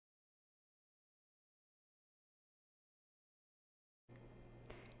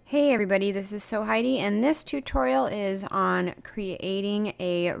Hey everybody, this is Heidi, and this tutorial is on creating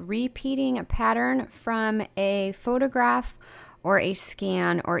a repeating pattern from a photograph or a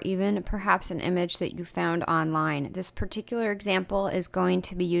scan or even perhaps an image that you found online. This particular example is going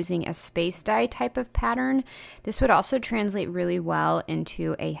to be using a space die type of pattern. This would also translate really well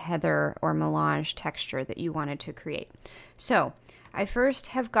into a heather or melange texture that you wanted to create. So I first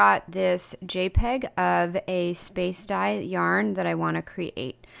have got this JPEG of a space die yarn that I want to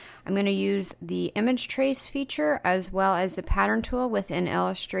create. I'm going to use the image trace feature as well as the pattern tool within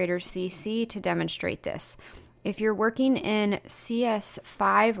Illustrator CC to demonstrate this. If you're working in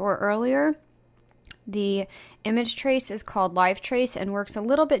CS6 or earlier, the image trace is called live trace and works a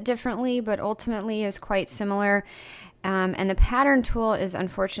little bit differently, but ultimately is quite similar. And the pattern tool is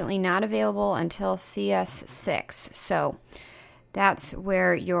unfortunately not available until CS6. So that's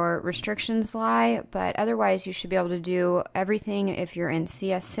where your restrictions lie, but otherwise you should be able to do everything if you're in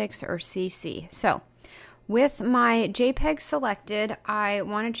CS6 or CC. So with my JPEG selected, I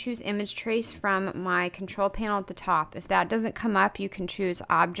want to choose image trace from my control panel at the top. If that doesn't come up, you can choose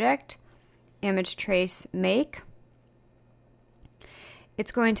Object, Image Trace, Make.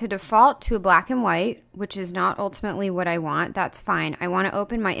 It's going to default to black and white, which is not ultimately what I want. That's fine. I want to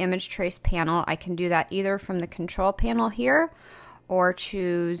open my image trace panel. I can do that either from the control panel here or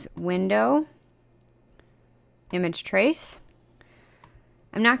choose Window, Image Trace.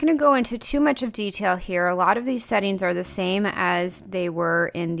 I'm not going to go into too much of detail here. A lot of these settings are the same as they were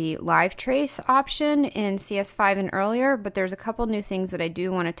in the live trace option in CS5 and earlier, but there's a couple new things that I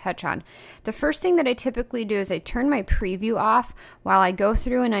do want to touch on. The first thing that I typically do is I turn my preview off while I go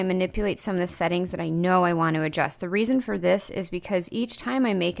through and I manipulate some of the settings that I know I want to adjust. The reason for this is because each time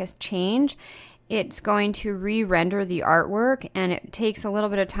I make a change, it's going to re-render the artwork and it takes a little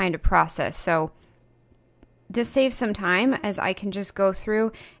bit of time to process. So this saves some time as I can just go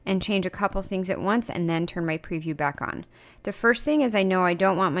through and change a couple things at once and then turn my preview back on. The first thing is I know I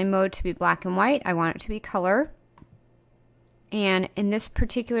don't want my mode to be black and white. I want it to be color. And in this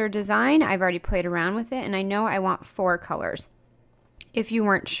particular design, I've already played around with it and I know I want 4 colors. If you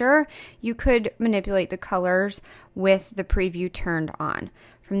weren't sure, you could manipulate the colors with the preview turned on.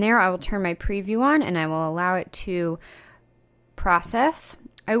 From there, I will turn my preview on and I will allow it to process.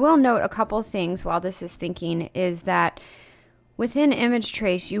 I will note a couple things while this is thinking is that within image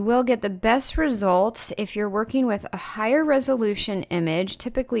trace, you will get the best results if you're working with a higher resolution image.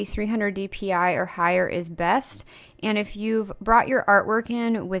 Typically 300 dpi or higher is best. And if you've brought your artwork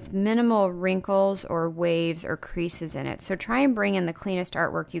in with minimal wrinkles or waves or creases in it. So try and bring in the cleanest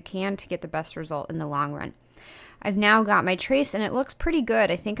artwork you can to get the best result in the long run. I've now got my trace and it looks pretty good.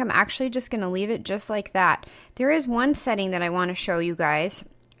 I think I'm actually just going to leave it just like that. There is one setting that I want to show you guys,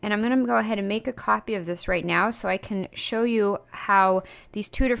 and I'm going to go ahead and make a copy of this right now so I can show you how these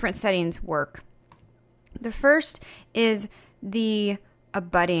two different settings work. The first is the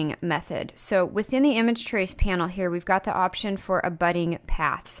abutting method. So within the image trace panel here, we've got the option for abutting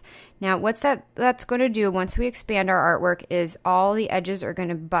paths. Now that's going to do once we expand our artwork is all the edges are going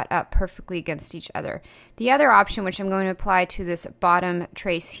to butt up perfectly against each other. The other option, which I'm going to apply to this bottom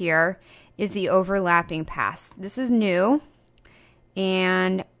trace here, is the overlapping paths. This is new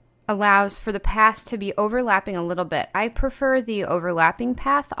and allows for the paths to be overlapping a little bit. I prefer the overlapping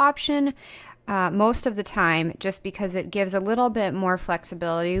path option most of the time just because it gives a little bit more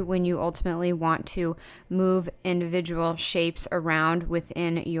flexibility when you ultimately want to move individual shapes around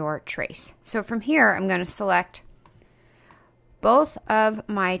within your trace. So from here, I'm going to select both of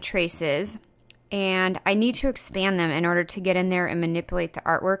my traces and I need to expand them in order to get in there and manipulate the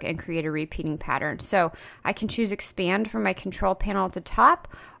artwork and create a repeating pattern. So I can choose expand from my control panel at the top,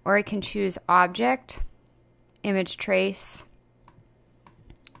 or I can choose object, image trace,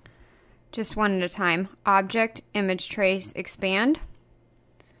 just one at a time, object, image trace, expand,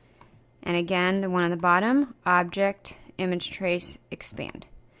 and again the one on the bottom, object, image trace, expand.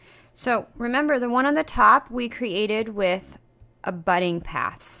 So remember the one on the top we created with abutting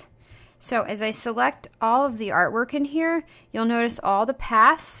paths. So as I select all of the artwork in here, you'll notice all the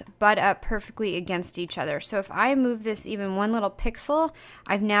paths butt up perfectly against each other. So if I move this even one little pixel,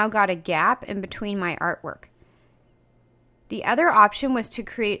 I've now got a gap in between my artwork. The other option was to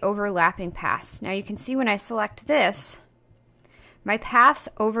create overlapping paths. Now you can see when I select this, my paths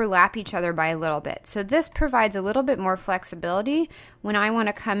overlap each other by a little bit. So this provides a little bit more flexibility when I want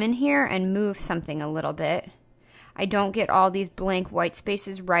to come in here and move something a little bit. I don't get all these blank white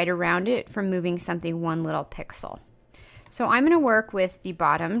spaces right around it from moving something one little pixel. So I'm going to work with the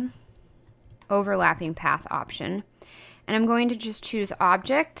bottom overlapping path option, and I'm going to just choose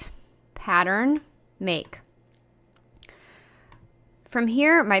Object, Pattern, Make. From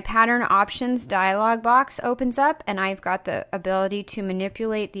here, my pattern options dialog box opens up, and I've got the ability to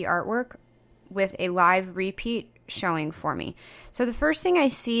manipulate the artwork with a live repeat showing for me. So the first thing I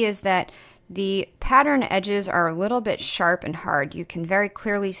see is that the pattern edges are a little bit sharp and hard. You can very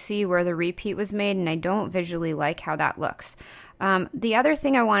clearly see where the repeat was made, and I don't visually like how that looks. The other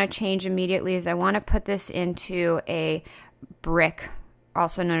thing I want to change immediately is I want to put this into a brick,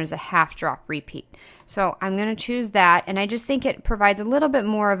 also known as a half drop repeat. So I'm going to choose that, and I just think it provides a little bit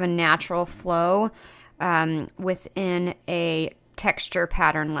more of a natural flow within a texture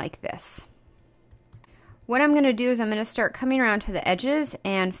pattern like this. What I'm going to do is I'm going to start coming around to the edges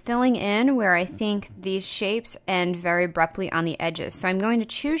and filling in where I think these shapes end very abruptly on the edges. So I'm going to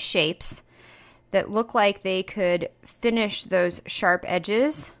choose shapes that look like they could finish those sharp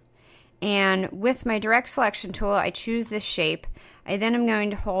edges. And with my direct selection tool, I choose this shape. I then am going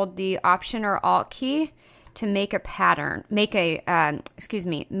to hold the Option or Alt key to make a pattern, make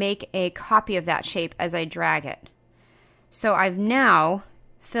a copy of that shape as I drag it. So I've now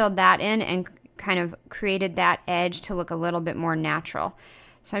filled that in and kind of created that edge to look a little bit more natural.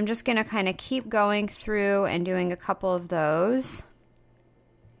 So I'm just going to kind of keep going through and doing a couple of those.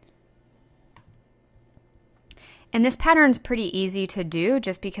 And this pattern's pretty easy to do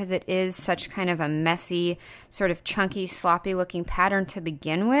just because it is such kind of a messy, sort of chunky, sloppy looking pattern to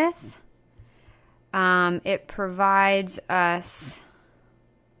begin with. It provides us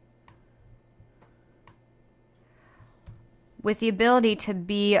with the ability to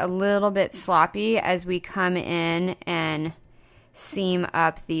be a little bit sloppy as we come in and seam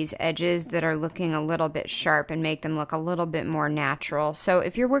up these edges that are looking a little bit sharp and make them look a little bit more natural. So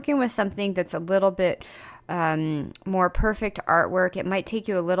if you're working with something that's a little bit more perfect artwork, it might take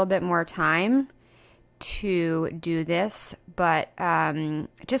you a little bit more time to do this, but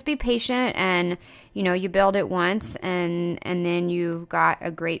just be patient, and you build it once and then you've got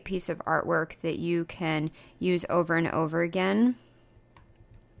a great piece of artwork that you can use over and over again.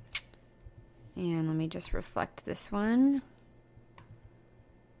 And let me just reflect this one.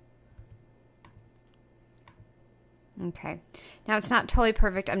 Okay, now it's not totally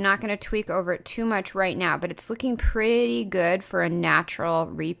perfect. I'm not going to tweak over it too much right now, but it's looking pretty good for a natural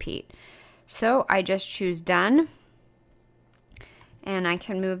repeat. So I just choose Done, and I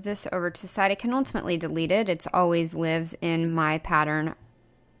can move this over to the side. I can ultimately delete it. It always lives in my pattern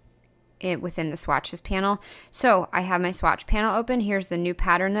within the swatches panel. So I have my swatch panel open. Here's the new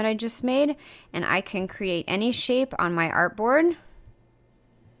pattern that I just made, and I can create any shape on my artboard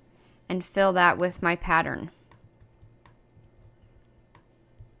and fill that with my pattern.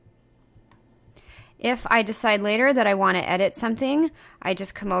 If I decide later that I want to edit something, I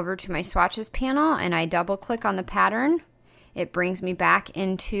just come over to my swatches panel and I double click on the pattern. It brings me back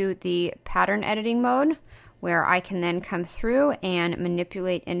into the pattern editing mode, where I can then come through and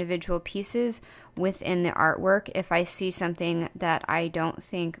manipulate individual pieces within the artwork if I see something that I don't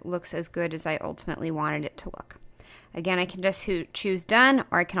think looks as good as I ultimately wanted it to look. Again, I can just choose Done,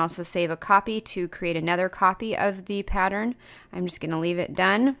 or I can also save a copy to create another copy of the pattern. I'm just going to leave it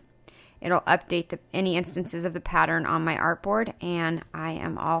Done. It'll update any instances of the pattern on my artboard, and I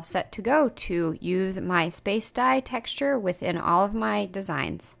am all set to go to use my space dye texture within all of my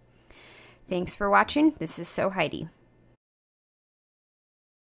designs. Thanks for watching. This is So Heidi.